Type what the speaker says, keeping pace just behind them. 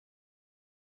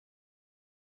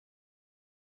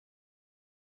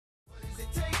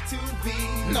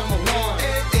number one.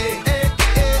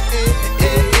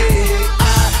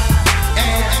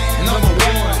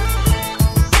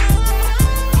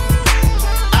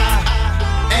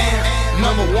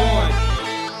 Number one.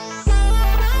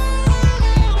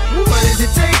 What does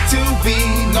it take to be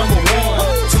number one?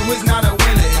 Two is not a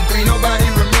winner, and three nobody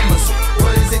remembers.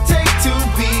 What does it take to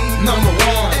be number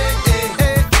one?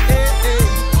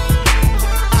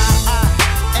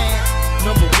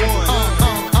 Number one.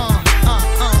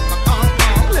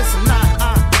 Listen,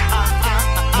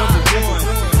 number one.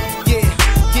 Yeah,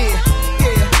 yeah,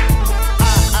 yeah.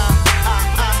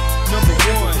 Number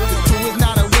one. 'Cause two is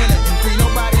not a winner, and three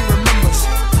nobody remembers.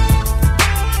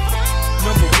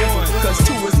 Number one. 'Cause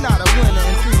two is not a winner,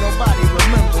 and three nobody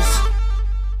remembers.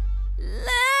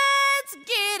 Let's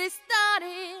get it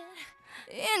started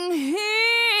in here.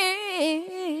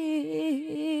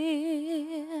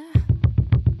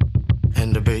 And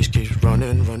the bass keeps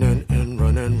running, running, and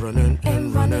running, running,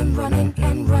 and running, running,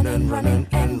 and running, running,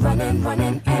 and running,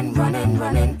 running, and running,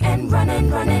 running, and running,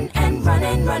 running, and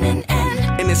running, running,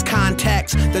 and. In this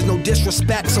context, there's no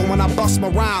disrespect, so when I bust my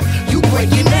rhyme, you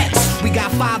break your necks. We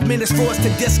got 5 minutes for us to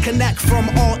disconnect from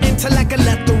all intellect and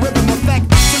let the rhythm affect.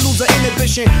 To lose the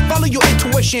inhibition, follow your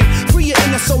intuition, free your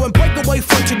inner soul and break away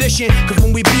from tradition. 'Cause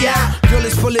when we be out, girl,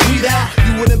 it's pulling me out.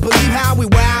 You wouldn't believe how we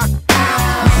wow.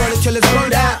 We burn it till it's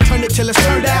burned out, turn it till it's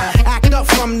turned out. Act up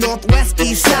from northwest,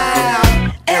 east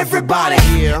side. Everybody,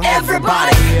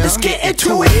 everybody, let's get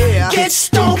into it. Get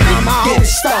stoned, get it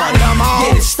started,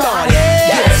 get it started,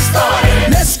 get it started.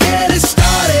 Let's get it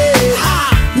started.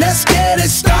 Let's get it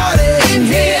started in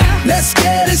here. Let's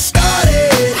get it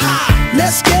started.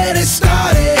 Let's get it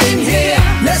started in here.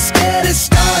 Let's get it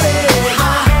started.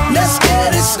 Let's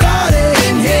get it started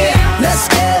in here. Let's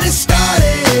get it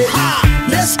started.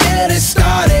 Let's get it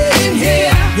started in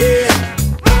here. Yeah.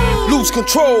 Lose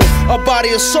control, a body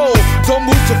and soul. Don't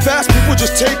move too fast, people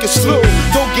just take it slow.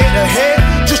 Don't get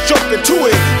ahead, just jump into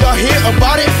it. Y'all hear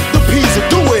about it? The P's will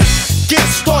do it. Get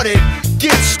started,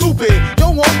 get stupid.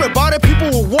 Don't worry about it, people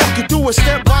will walk you through it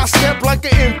step by step like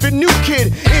an infant new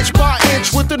kid. Inch by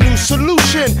inch with a new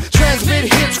solution. Transmit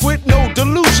hits with no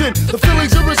delusion. The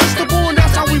feeling's irresistible and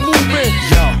that's how we move it.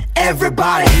 Yo.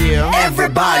 Everybody,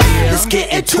 everybody, let's get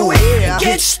into it.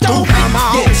 Get stoked,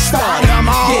 get it started,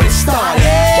 get it started,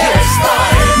 get it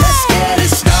started. Let's get it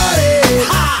started.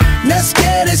 Let's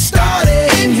get it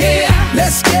started in here.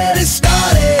 Let's get it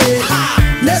started.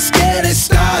 Let's get it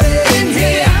started in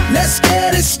here. Let's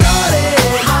get it started.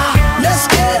 Let's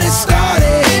get it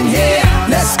started in here.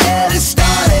 Let's get it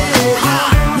started.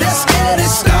 Let's get it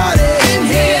started in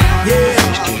here. Yeah.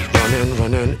 Keep running,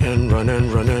 running, and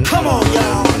running, running. Come on,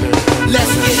 y'all.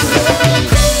 Let's get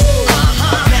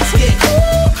let's get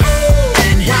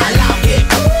and while I get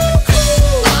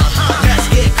let's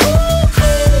get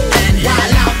and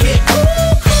while I get let's get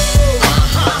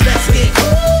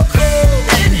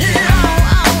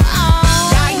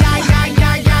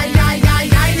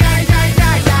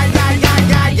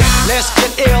and let's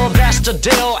get ill, that's the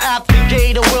deal.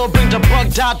 Applicator will bring the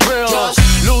bug.drill.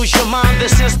 Lose your mind,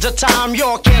 this is the time.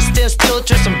 You can't stand still,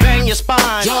 twist and bang your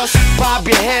spine. Bob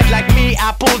your head like me,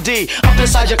 Apple D. Up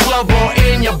inside your club or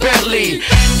in your Bentley.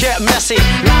 Get messy,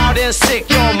 loud and sick.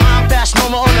 Your mind fast, no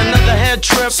more on another head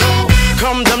trip.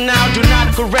 Come them now, do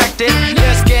not correct it.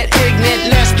 Let's get ignorant,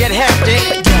 let's get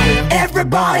hectic.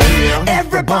 everybody,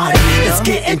 everybody, let's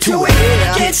get into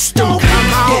it. Get stoked,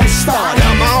 get it started,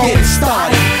 get it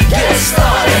started, get it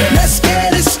started. Let's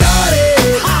get it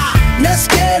started. Let's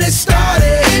get it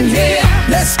started in here.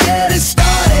 Let's get it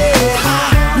started.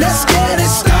 Let's get it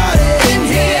started in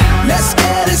here. Let's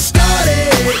get it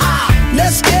started.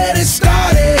 Let's get it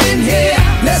started in here.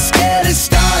 Let's get it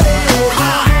started.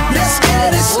 Let's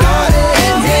get it started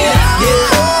in here. Yeah.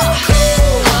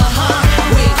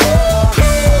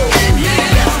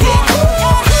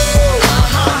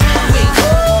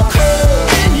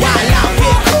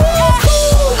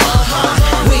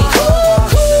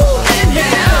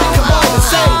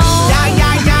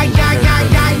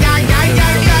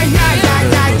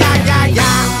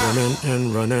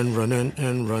 Running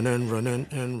and running, running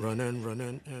and running,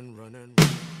 running and running.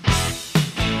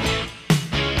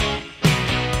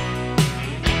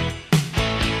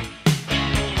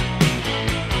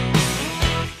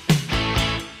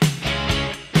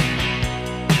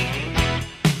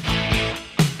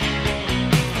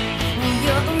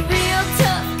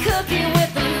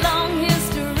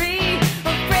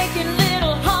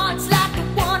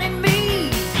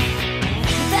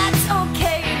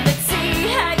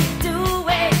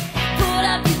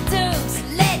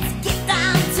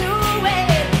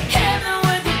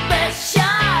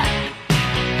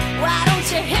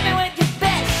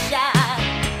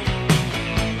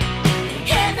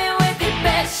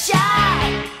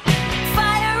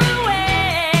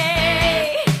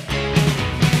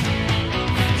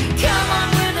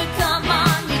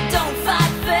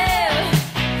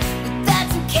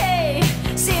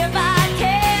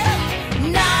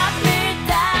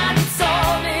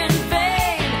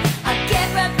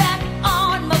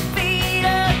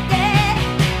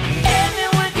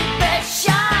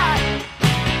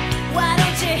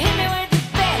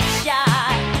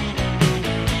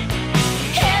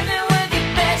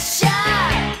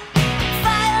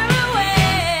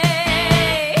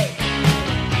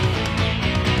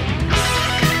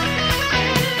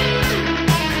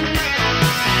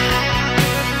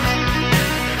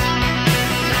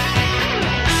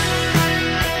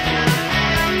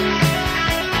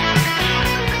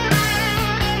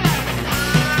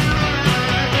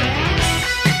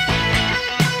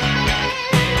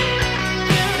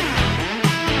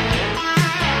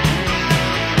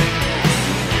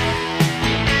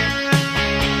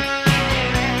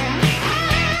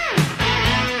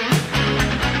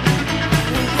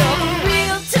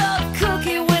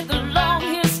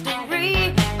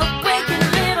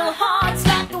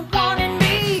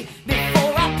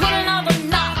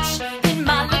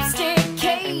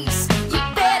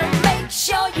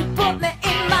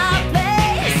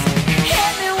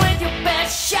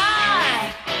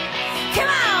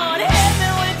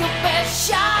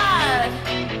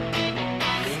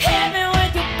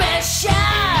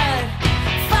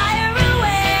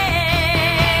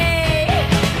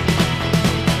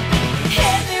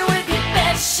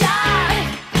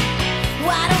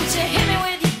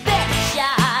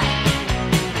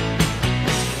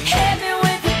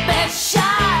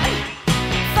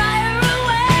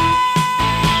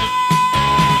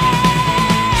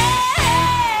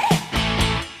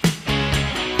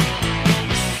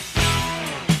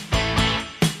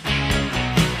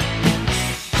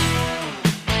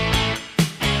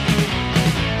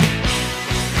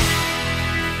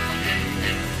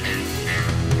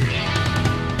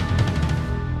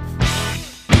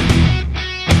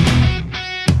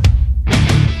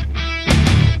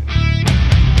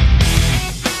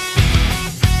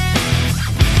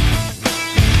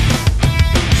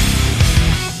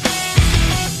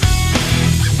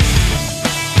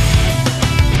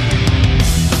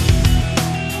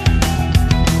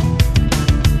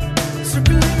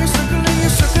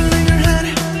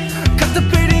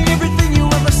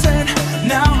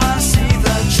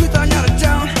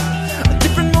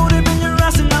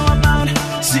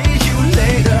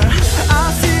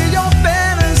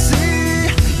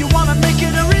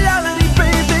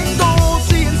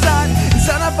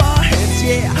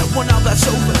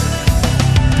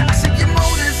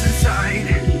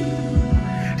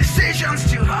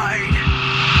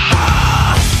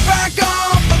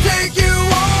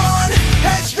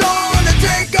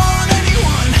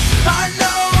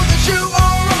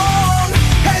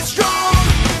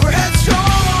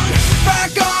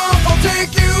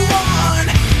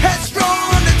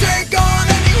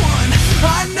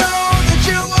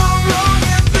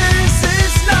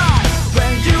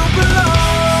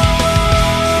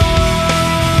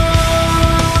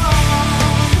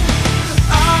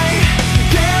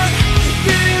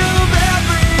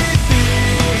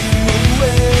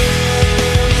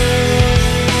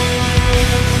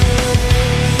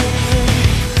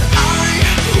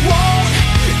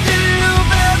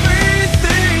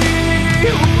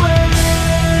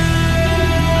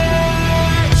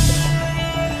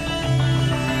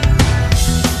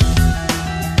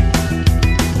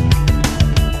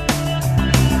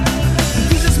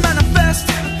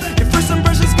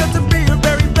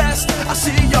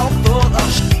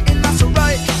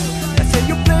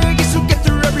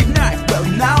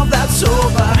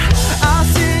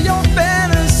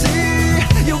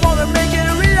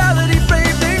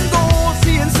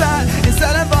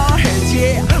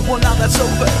 well now that's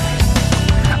over.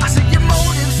 I see your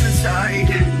motives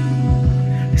inside,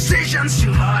 decisions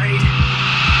to hide.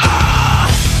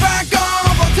 Back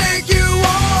off, I'll take you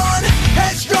on,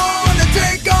 headstrong to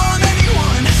take on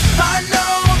anyone. I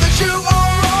know that you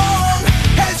are wrong,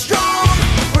 headstrong,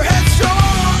 we're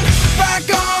headstrong. Back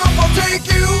off, I'll take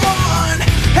you on,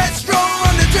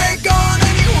 headstrong to take on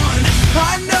anyone.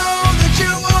 I know that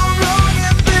you are wrong,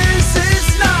 and this is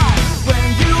not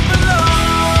where you belong.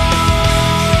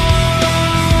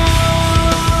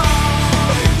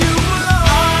 You belong.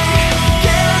 I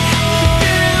can't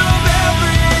give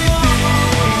everything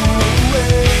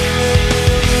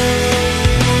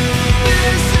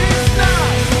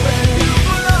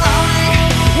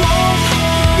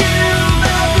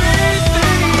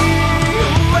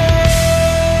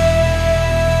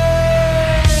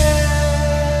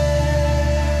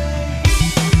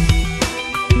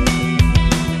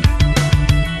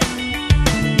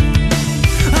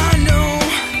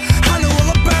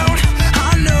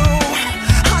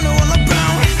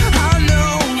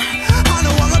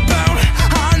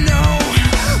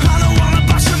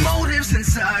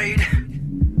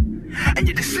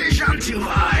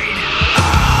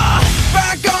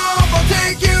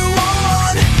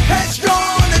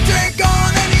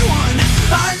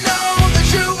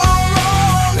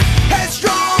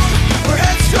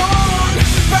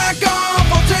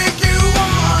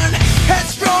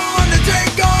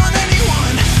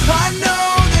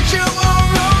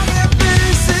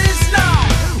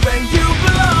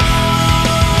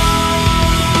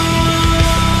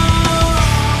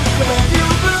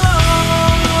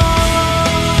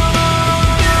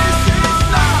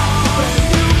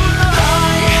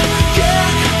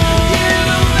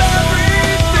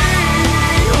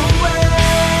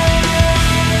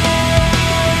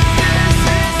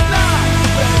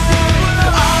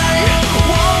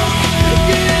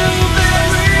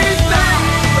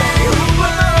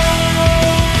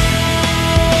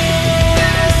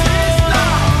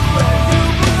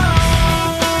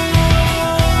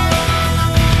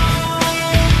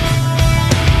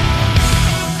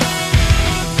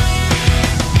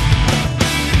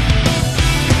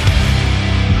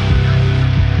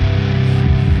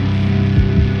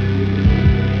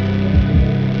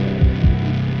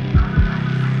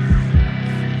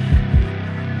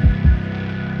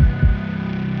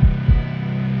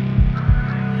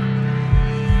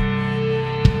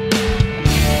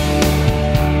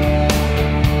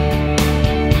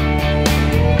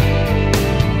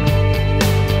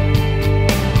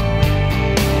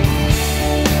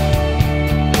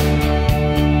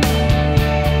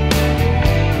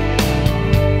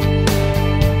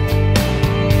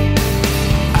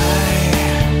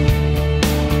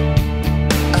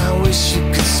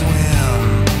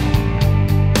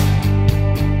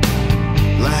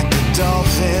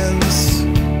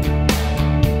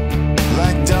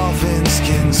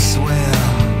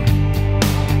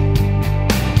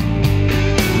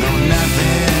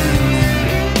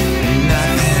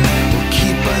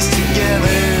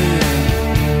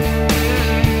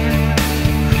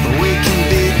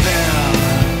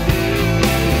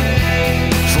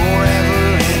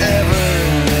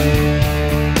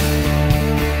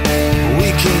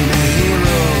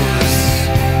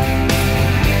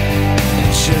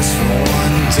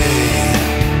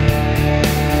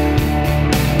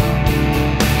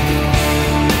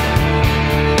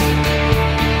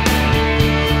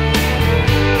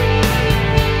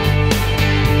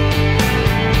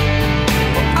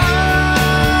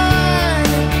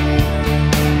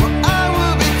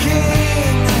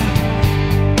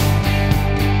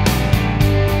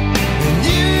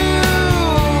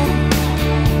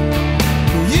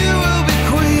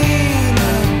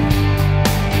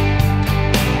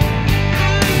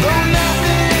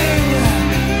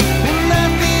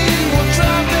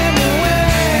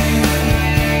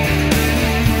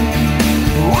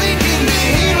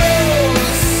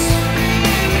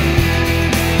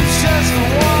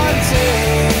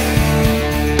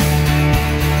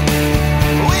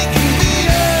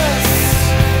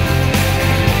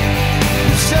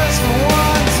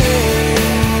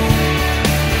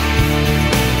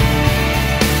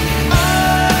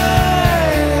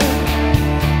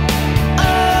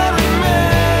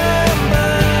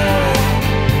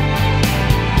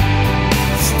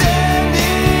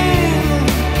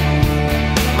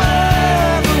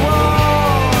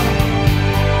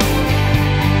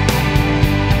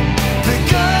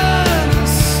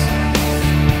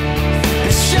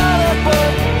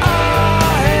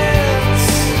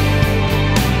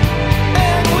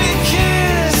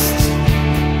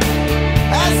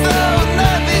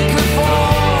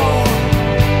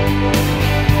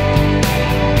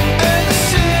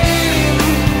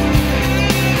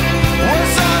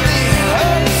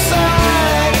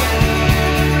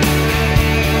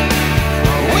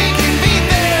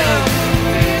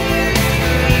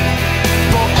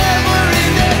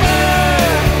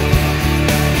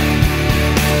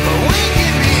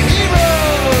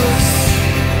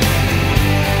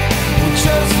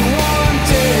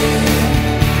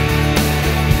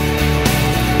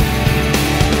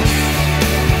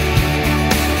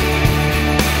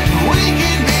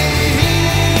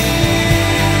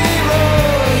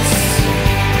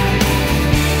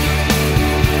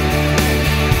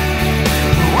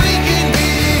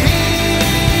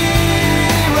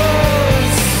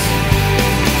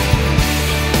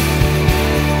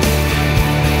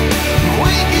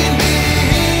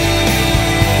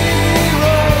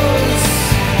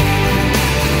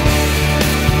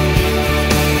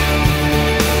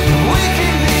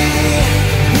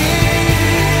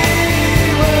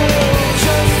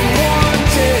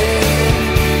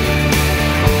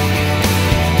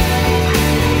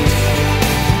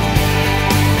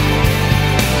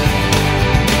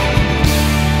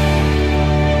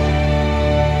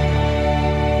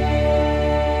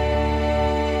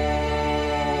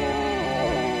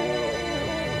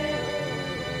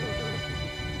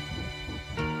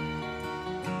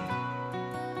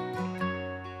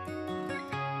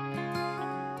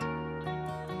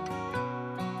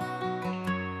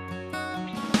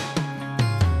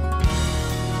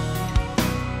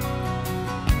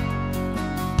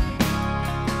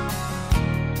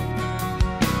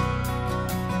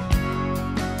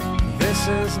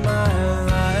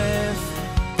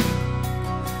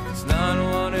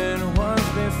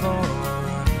before.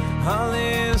 All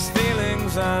these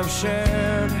feelings I've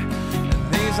shared,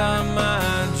 and these are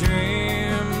my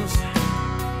dreams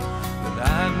that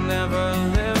I've never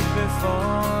lived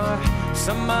before.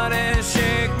 Somebody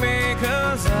shake me,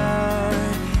 'cause I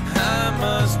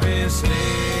must be sleeping.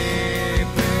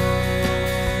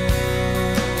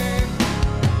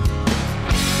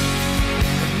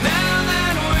 Now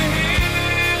that we're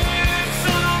here,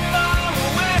 so far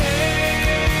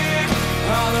away,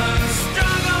 all the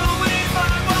struggle we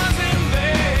fought was in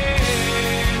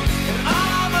vain, and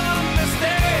all the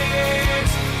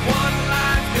mistakes one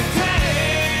life could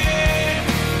take,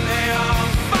 they all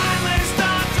finally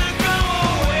start to go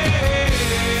away.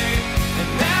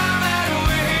 And now that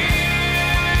we're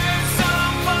here, so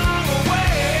far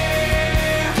away,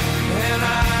 and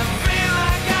I feel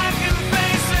like I can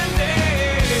face a day,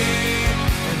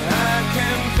 and I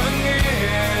can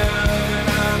forgive, and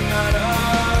I'm not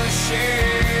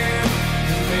ashamed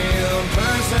to be the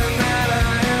person that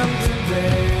I am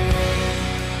today.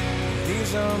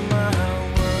 These are my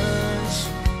words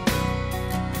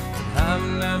that I've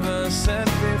never said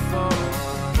before.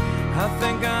 I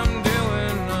think I'm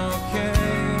doing okay.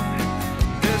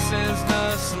 This is the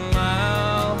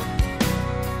smile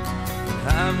that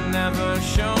I've never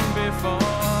shown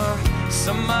before.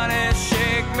 Somebody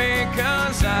shake me,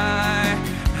 'cause I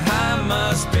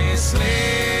must be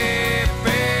sleeping.